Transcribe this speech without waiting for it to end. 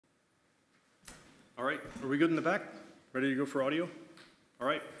All right, are we good in the back? Ready to go for audio? All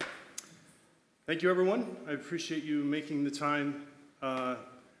right. Thank you, everyone. I appreciate you making the time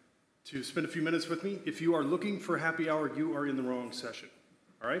to spend a few minutes with me. If you are looking for happy hour, you are in the wrong session.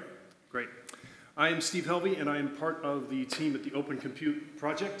 All right? Great. I am Steve Helvey, and I am part of the team at the Open Compute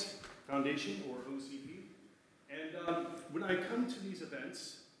Project Foundation, or OCP. And when I come to these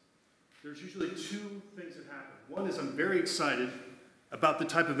events, there's usually two things that happen. One is I'm very excited about the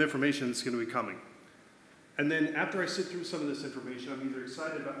type of information that's going to be coming. And then after I sit through some of this information, I'm either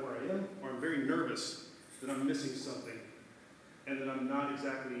excited about where I am, or I'm very nervous that I'm missing something, and that I'm not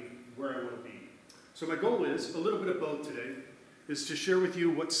exactly where I want to be. So my goal is, a little bit of both today, is to share with you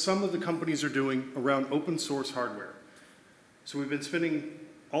what some of the companies are doing around open source hardware. So we've been spending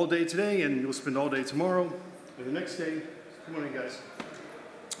all day today, and you'll spend all day tomorrow, and the next day, good morning guys,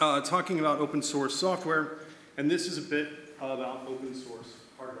 talking about open source software, and this is a bit about open source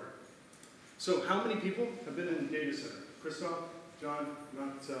hardware. So how many people have been in a data center? Christoph, John,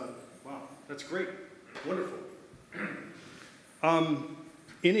 wow, that's great, wonderful.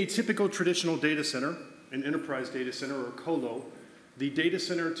 In a typical traditional data center, an enterprise data center or a colo, the data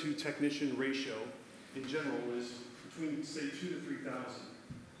center to technician ratio in general is between, say, 2,000 to 3,000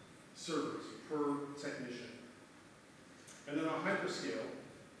 servers per technician. And then on hyperscale,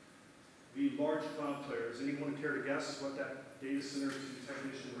 the large cloud players, anyone care to guess what that data center to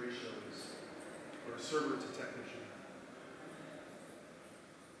technician ratio is? Or server to technician?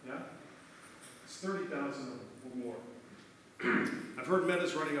 Yeah? It's 30,000 or more. I've heard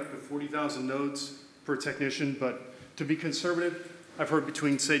Meta's running up to 40,000 nodes per technician, but to be conservative, I've heard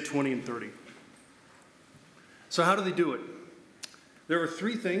between, say, 20 and 30. So how do they do it? There are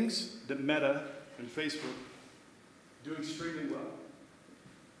three things that Meta and Facebook do extremely well.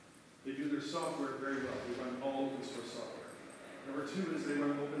 They do their software very well. They run all open source software. Number two is they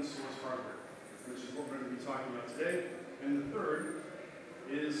run open source hardware, which is what we're going to be talking about today. And the third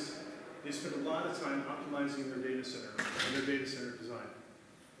is they spend a lot of time optimizing their data center and their data center design.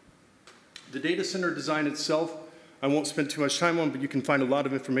 The data center design itself, I won't spend too much time on, but you can find a lot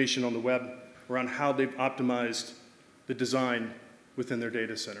of information on the web around how they've optimized the design within their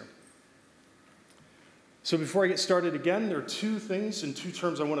data center. So before I get started again, there are two things and two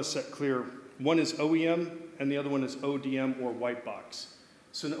terms I want to set clear. One is OEM, and the other one is ODM, or white box.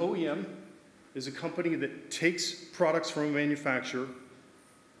 So an OEM is a company that takes products from a manufacturer,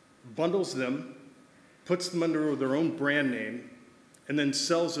 bundles them, puts them under their own brand name, and then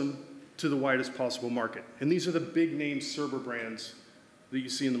sells them to the widest possible market. And these are the big name server brands that you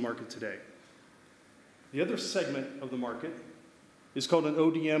see in the market today. The other segment of the market is called an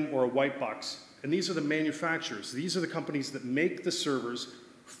ODM, or a white box. And these are the manufacturers. These are the companies that make the servers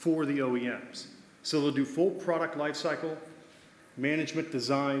for the OEMs. So they'll do full product lifecycle, management,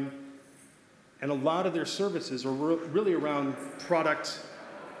 design, and a lot of their services are really around product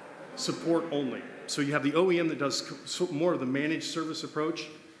support only. So you have the OEM that does more of the managed service approach,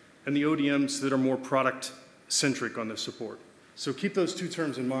 and the ODMs that are more product-centric on the support. So keep those two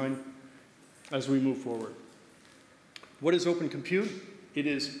terms in mind as we move forward. What is Open Compute? It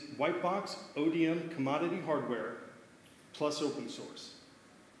is white box, ODM, commodity hardware, plus open source.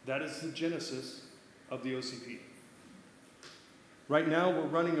 That is the genesis of the OCP. Right now, we're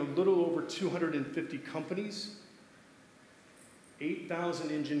running a little over 250 companies,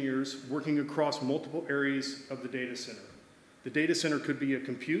 8,000 engineers working across multiple areas of the data center. The data center could be a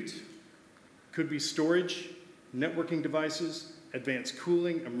compute, could be storage, networking devices, advanced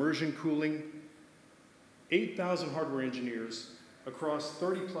cooling, immersion cooling. 8,000 hardware engineers across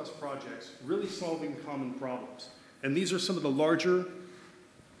 30-plus projects, really solving common problems. And these are some of the larger...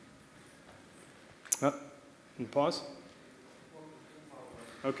 pause?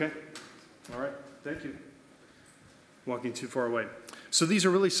 Okay. All right. Thank you. Walking too far away. So these are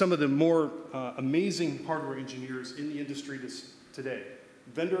really some of the more amazing hardware engineers in the industry today.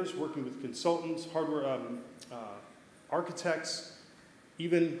 Vendors working with consultants, hardware architects,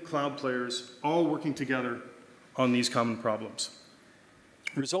 even cloud players, all working together on these common problems,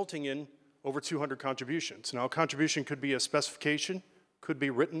 resulting in over 200 contributions. Now, a contribution could be a specification, could be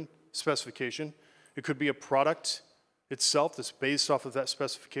written specification, it could be a product itself that's based off of that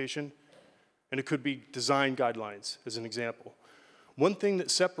specification, and it could be design guidelines, as an example. One thing that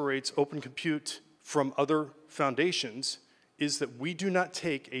separates Open Compute from other foundations is that we do not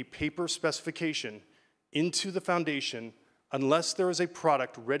take a paper specification into the foundation unless there is a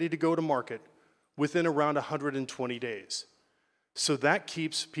product ready to go to market within around 120 days. So that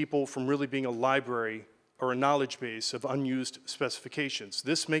keeps people from really being a library or a knowledge base of unused specifications.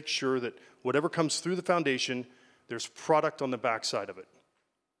 This makes sure that whatever comes through the foundation, there's product on the backside of it.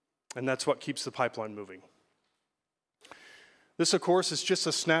 And that's what keeps the pipeline moving. This, of course, is just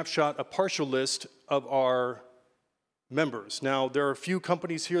a snapshot, a partial list of our members. Now, there are a few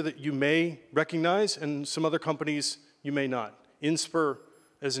companies here that you may recognize, and some other companies you may not. Inspur,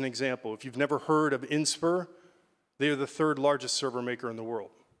 as an example. If you've never heard of Inspur, they are the third largest server maker in the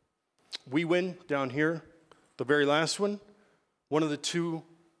world. WeWin, down here, the very last one of the 2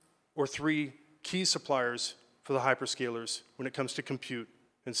 or 3 key suppliers for the hyperscalers when it comes to compute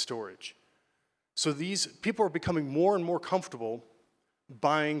and storage. So these people are becoming more and more comfortable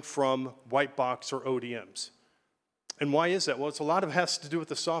buying from white box or ODMs. And why is that? Well, a lot of it has to do with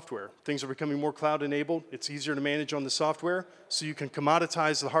the software. Things are becoming more cloud enabled. It's easier to manage on the software, so you can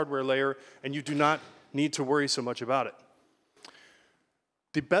commoditize the hardware layer and you do not need to worry so much about it.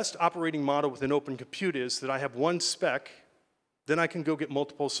 The best operating model within Open Compute is that I have one spec, then I can go get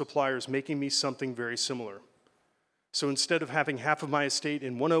multiple suppliers making me something very similar. So instead of having half of my estate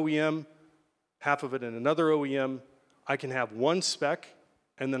in one OEM, half of it in another OEM, I can have one spec,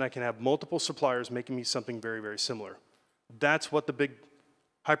 and then I can have multiple suppliers making me something very, very similar. That's what the big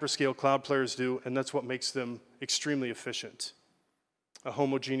hyperscale cloud players do, and that's what makes them extremely efficient, a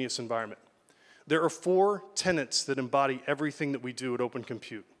homogeneous environment. There are 4 tenets that embody everything that we do at Open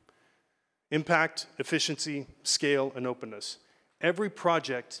Compute: impact, efficiency, scale, and openness. Every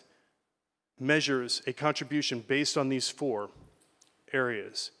project measures a contribution based on these 4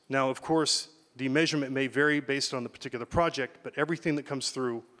 areas. Now, of course, the measurement may vary based on the particular project, but everything that comes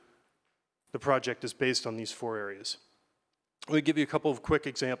through the project is based on these 4 areas. Let me give you a couple of quick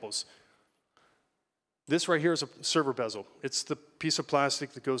examples. This right here is a server bezel. It's the piece of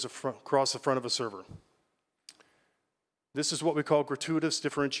plastic that goes across the front of a server. This is what we call gratuitous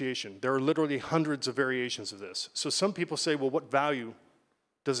differentiation. There are literally hundreds of variations of this. So some people say, well, what value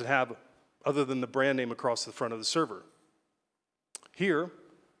does it have other than the brand name across the front of the server? Here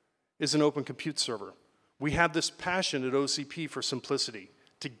is an Open Compute server. We have this passion at OCP for simplicity,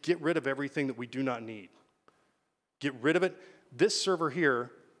 to get rid of everything that we do not need. Get rid of it. This server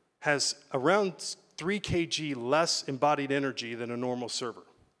here has around 3 kg less embodied energy than a normal server.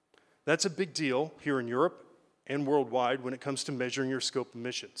 That's a big deal here in Europe and worldwide when it comes to measuring your scope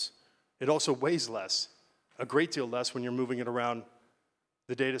emissions. It also weighs less, a great deal less when you're moving it around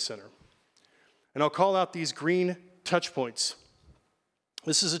the data center. And I'll call out these green touch points.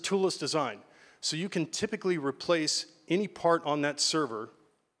 This is a toolless design, so you can typically replace any part on that server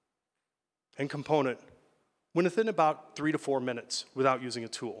and component within about 3 to 4 minutes without using a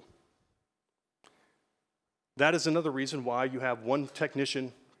tool. That is another reason why you have one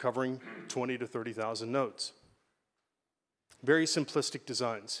technician covering 20 to 30,000 nodes. Very simplistic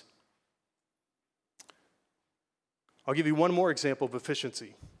designs. I'll give you one more example of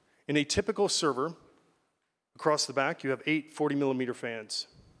efficiency. In a typical server, across the back, you have 8 40mm fans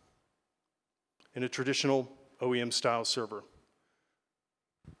in a traditional OEM style server.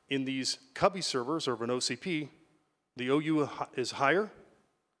 In these cubby servers of an OCP, the OU is higher.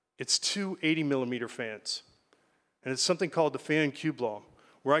 It's 2 80mm fans. And it's something called the fan cube law,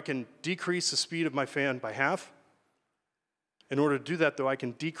 where I can decrease the speed of my fan by half. In order to do that, though, I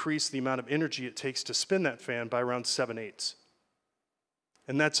can decrease the amount of energy it takes to spin that fan by around 7/8.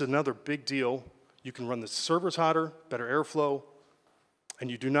 And that's another big deal. You can run the servers hotter, better airflow, and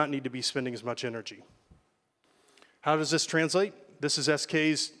you do not need to be spending as much energy. How does this translate? This is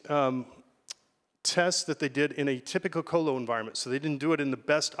SK's test that they did in a typical colo environment. So they didn't do it in the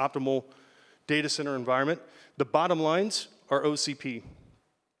best optimal data center environment. The bottom lines are OCP.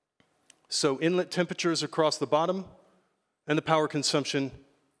 So inlet temperatures across the bottom and the power consumption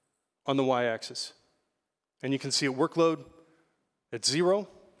on the y-axis. And you can see a workload at 0.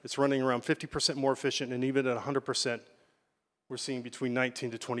 It's running around 50% more efficient, and even at 100%, we're seeing between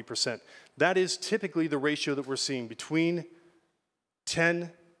 19 to 20%. That is typically the ratio that we're seeing, between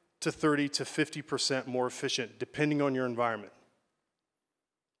 10 to 30 to 50% more efficient, depending on your environment.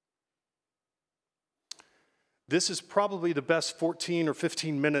 This is probably the best 14 or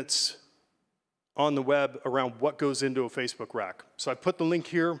 15 minutes on the web around what goes into a Facebook rack. So I put the link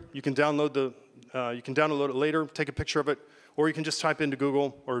here. You can download it later, take a picture of it, or you can just type into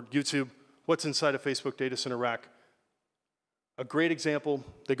Google or YouTube what's inside a Facebook data center rack. A great example,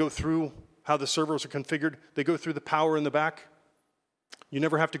 they go through how the servers are configured. They go through the power in the back. You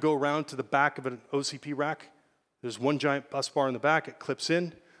never have to go around to the back of an OCP rack. There's one giant bus bar in the back. It clips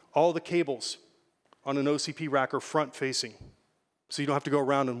in. All the cables on an OCP rack are front-facing, so you don't have to go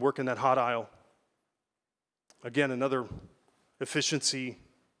around and work in that hot aisle. Again, another efficiency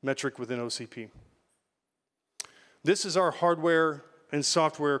metric within OCP. This is our hardware and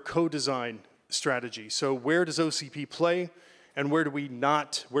software co-design strategy. So where does OCP play? And where do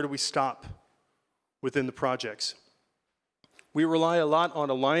we stop within the projects? We rely a lot on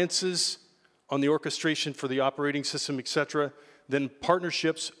alliances, on the orchestration for the operating system, et cetera, then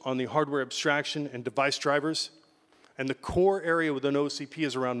partnerships on the hardware abstraction and device drivers. And the core area within OCP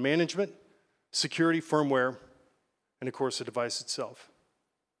is around management, security, firmware, and of course the device itself.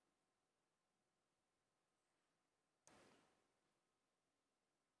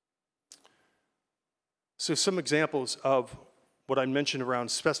 So some examples of what I mentioned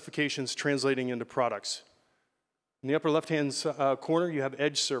around specifications translating into products. In the upper left-hand corner, you have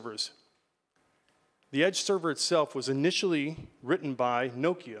edge servers. The edge server itself was initially written by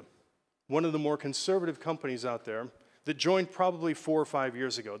Nokia, one of the more conservative companies out there that joined probably 4 or 5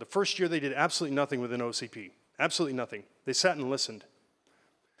 years ago. The first year, they did absolutely nothing within OCP, absolutely nothing. They sat and listened.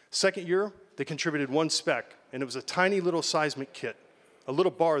 Second year, they contributed one spec, and it was a tiny little seismic kit, a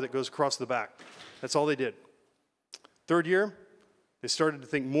little bar that goes across the back. That's all they did. Third year, they started to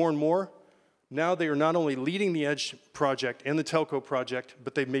think more and more. Now they are not only leading the Edge project and the Telco project,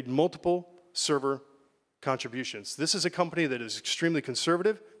 but they've made multiple server contributions. This is a company that is extremely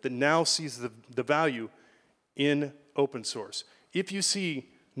conservative, that now sees the value in open source. If you see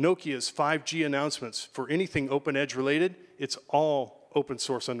Nokia's 5G announcements for anything Open Edge related, it's all open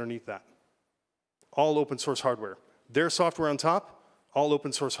source underneath that. All open source hardware. Their software on top, all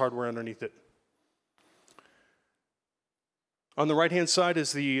open source hardware underneath it. On the right-hand side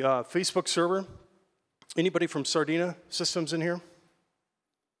is the Facebook server. Anybody from Sardina Systems in here?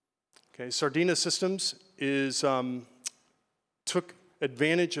 Okay, Sardina Systems took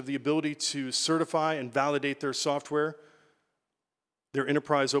advantage of the ability to certify and validate their software, their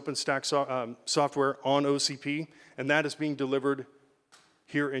enterprise OpenStack software on OCP, and that is being delivered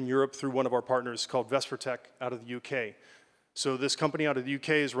here in Europe through one of our partners called Vespertech out of the UK. So this company out of the UK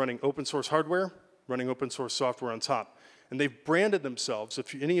is running open source hardware, running open source software on top. And they've branded themselves.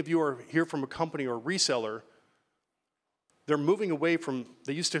 If any of you are here from a company or a reseller, they're moving away from,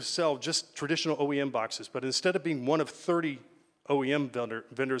 they used to sell just traditional OEM boxes, but instead of being one of 30 OEM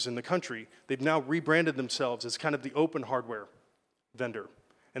vendors in the country, they've now rebranded themselves as kind of the open hardware vendor.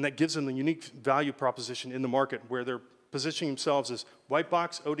 And that gives them the unique value proposition in the market where they're positioning themselves as white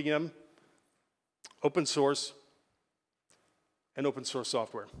box, ODM, open source, and open source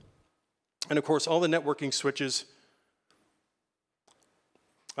software. And of course, all the networking switches,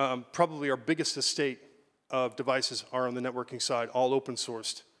 probably our biggest estate of devices are on the networking side, all open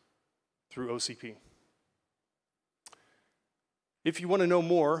sourced through OCP. If you want to know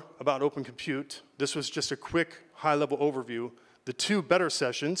more about Open Compute, this was just a quick high-level overview. The two better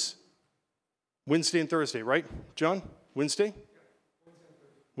sessions, Wednesday and Thursday, right, John? Wednesday?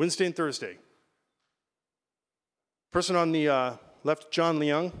 Wednesday and Thursday. Person on the left, John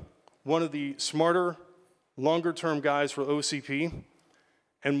Leung, one of the smarter, longer-term guys for OCP,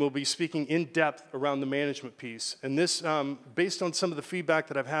 and we'll be speaking in depth around the management piece. And this, based on some of the feedback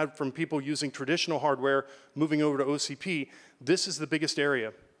that I've had from people using traditional hardware, moving over to OCP, this is the biggest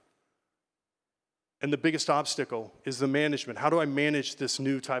area. And the biggest obstacle is the management. How do I manage this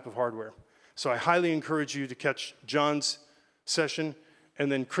new type of hardware? So I highly encourage you to catch John's session,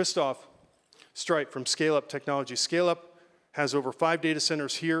 and then Christoph Streit from Scale Up Technology. Scale Up has over 5 data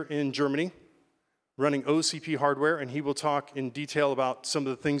centers here in Germany, running OCP hardware, and he will talk in detail about some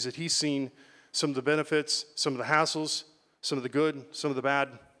of the things that he's seen, some of the benefits, some of the hassles, some of the good, some of the bad.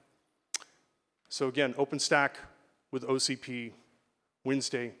 So again, OpenStack with OCP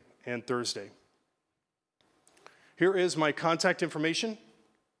Wednesday and Thursday. Here is my contact information.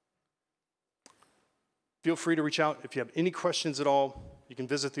 Feel free to reach out if you have any questions at all. You can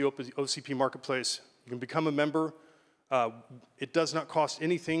visit the OCP Marketplace. You can become a member. It does not cost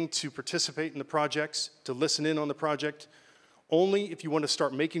anything to participate in the projects, to listen in on the project. Only if you want to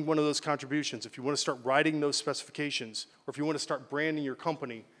start making one of those contributions, if you want to start writing those specifications, or if you want to start branding your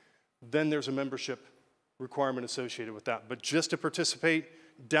company, then there's a membership requirement associated with that. But just to participate,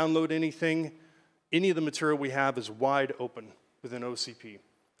 download anything, any of the material we have is wide open within OCP.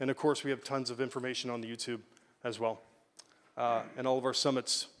 And of course, we have tons of information on the YouTube as well. And all of our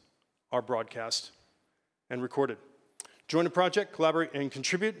summits are broadcast and recorded. Join the project, collaborate, and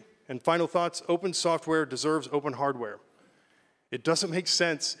contribute. And final thoughts, open software deserves open hardware. It doesn't make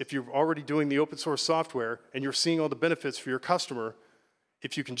sense if you're already doing the open source software and you're seeing all the benefits for your customer.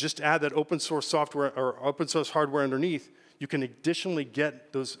 If you can just add that open source software or open source hardware underneath, you can additionally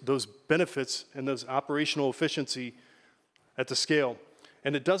get those benefits and those operational efficiency at the scale.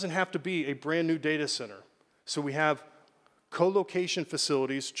 And it doesn't have to be a brand new data center. So we have co-location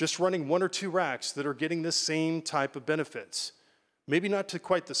facilities just running 1 or 2 racks that are getting the same type of benefits. Maybe not to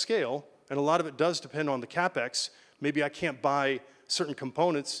quite the scale, and a lot of it does depend on the CapEx, Maybe I can't buy certain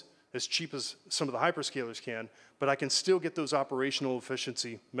components as cheap as some of the hyperscalers can, but I can still get those operational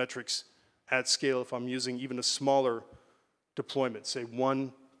efficiency metrics at scale if I'm using even a smaller deployment, say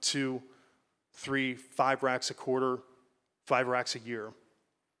 1, 2, 3, 5 racks a quarter, 5 racks a year,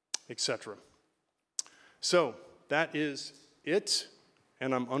 etc. So that is it,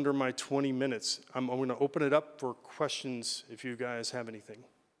 and I'm under my 20 minutes. I'm going to open it up for questions if you guys have anything.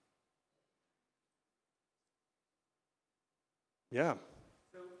 Yeah.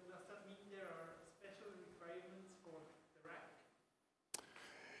 So does that mean there are special requirements for the rack?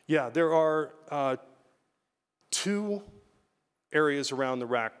 Yeah, there are 2 areas around the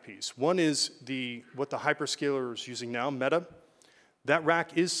rack piece. One is what the hyperscaler is using now, Meta. That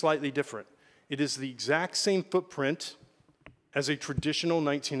rack is slightly different. It is the exact same footprint as a traditional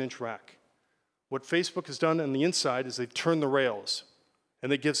 19-inch rack. What Facebook has done on the inside is they've turned the rails, and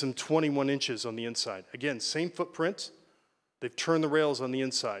that gives them 21 inches on the inside. Again, same footprint. They've turned the rails on the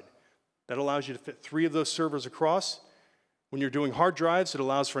inside. That allows you to fit 3 of those servers across. When you're doing hard drives, it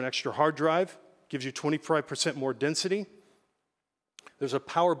allows for an extra hard drive, gives you 25% more density. There's a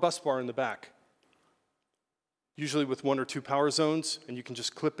power bus bar in the back, usually with 1 or 2 power zones, and you can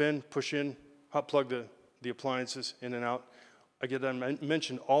just clip in, push in, hot plug the appliances in and out. Again, I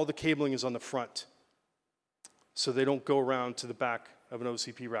mentioned all the cabling is on the front, so they don't go around to the back of an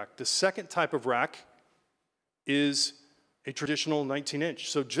OCP rack. The second type of rack is a traditional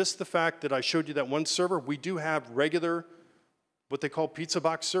 19-inch. So just the fact that I showed you that one server, we do have regular, what they call pizza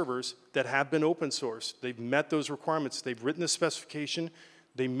box servers that have been open source. They've met those requirements. They've written the specification.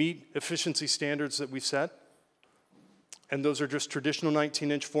 They meet efficiency standards that we've set. And those are just traditional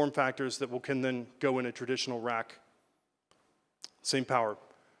 19-inch form factors that can then go in a traditional rack. Same power.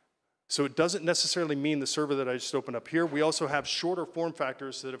 So it doesn't necessarily mean the server that I just opened up here. We also have shorter form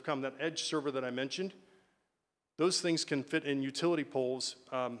factors that have come. That edge server that I mentioned, those things can fit in utility poles,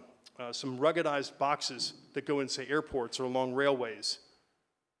 some ruggedized boxes that go in, say, airports or along railways.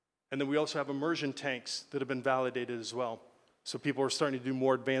 And then we also have immersion tanks that have been validated as well. So people are starting to do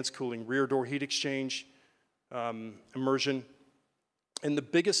more advanced cooling, rear door heat exchange, immersion. And the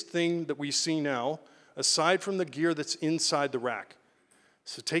biggest thing that we see now, aside from the gear that's inside the rack,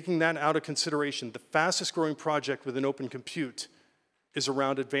 so taking that out of consideration, the fastest growing project within Open Compute is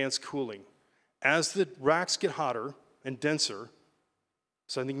around advanced cooling. As the racks get hotter and denser,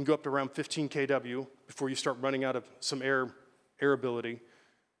 so I think you can go up to around 15 kW before you start running out of some air ability.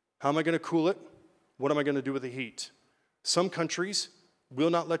 How am I going to cool it? What am I going to do with the heat? Some countries will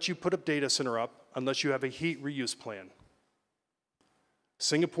not let you put a data center up unless you have a heat reuse plan.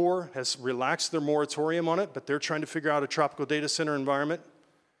 Singapore has relaxed their moratorium on it, but they're trying to figure out a tropical data center environment.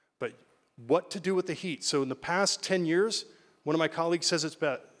 But what to do with the heat? So in the past 10 years, one of my colleagues said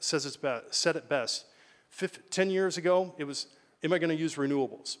it best. 10 years ago, it was, am I going to use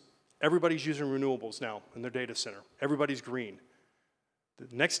renewables? Everybody's using renewables now in their data center. Everybody's green. The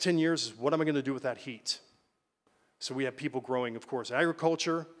next 10 years is what am I going to do with that heat? So we have people growing, of course,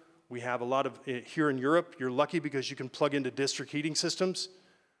 agriculture. We have a lot of, here in Europe, you're lucky because you can plug into district heating systems.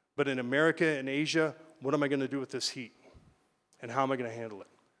 But in America and Asia, what am I going to do with this heat? And how am I going to handle it?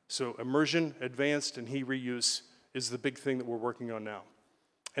 So immersion, advanced, and heat reuse is the big thing that we're working on now.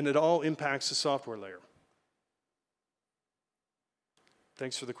 And it all impacts the software layer.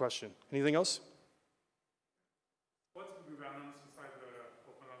 Thanks for the question. Anything else? What's the governance inside the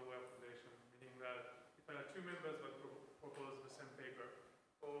Open Hardware Foundation? Meaning that if I have 2 members that propose the same paper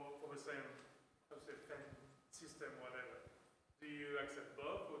or for the same, let's say, system, whatever, do you accept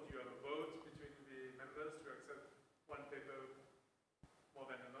both, or do you have a vote between the members to accept one paper more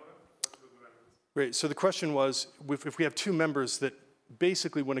than another? What's the governance? Great. So the question was, if we have 2 members that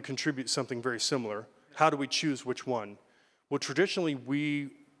basically want to contribute something very similar, how do we choose which one? Well, traditionally,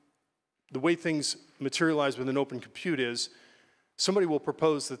 the way things materialize within Open Compute is somebody will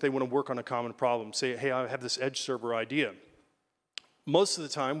propose that they want to work on a common problem. Say, hey, I have this edge server idea. Most of the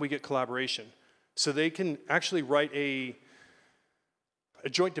time, we get collaboration. So they can actually write a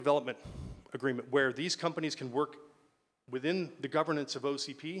joint development agreement where these companies can work within the governance of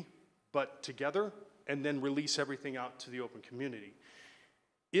OCP, but together, and then release everything out to the open community.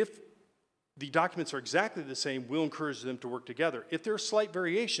 If the documents are exactly the same, we'll encourage them to work together. If there are slight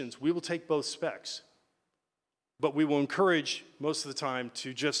variations, we will take both specs. But we will encourage, most of the time,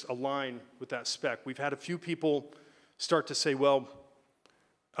 to just align with that spec. We've had a few people start to say, well,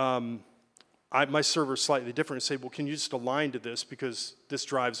 my server is slightly different, and say, well, can you just align to this because this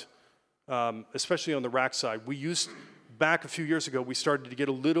drives, especially on the rack side. Back a few years ago, we started to get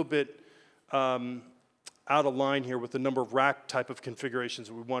a little bit out of line here with the number of rack type of configurations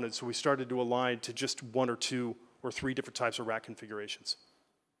that we wanted, so we started to align to just 1 or 2 or 3 different types of rack configurations.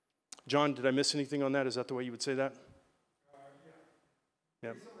 John, did I miss anything on that? Is that the way you would say that?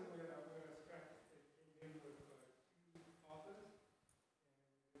 Yeah. Recently, we had a spec that came in with 2 authors, and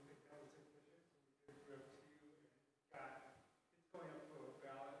we think that was sufficient, so we did grab 2, and it's going up for a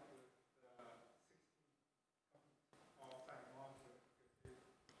ballot with 16 companies all signing on to it, because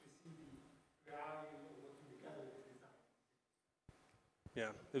they see the value of working together to design.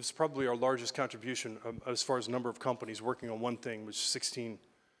 Yeah, it was probably our largest contribution as far as number of companies working on one thing, which is 16.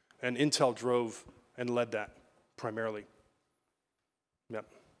 And Intel drove and led that primarily. Yep.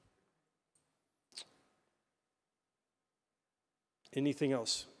 Anything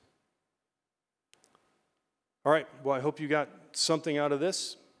else? All right, well, I hope you got something out of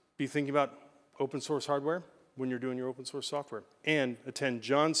this. Be thinking about open source hardware when you're doing your open source software. And attend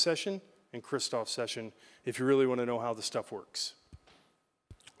John's session and Christoph's session if you really want to know how the stuff works.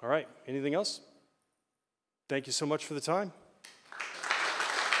 All right, anything else? Thank you so much for the time.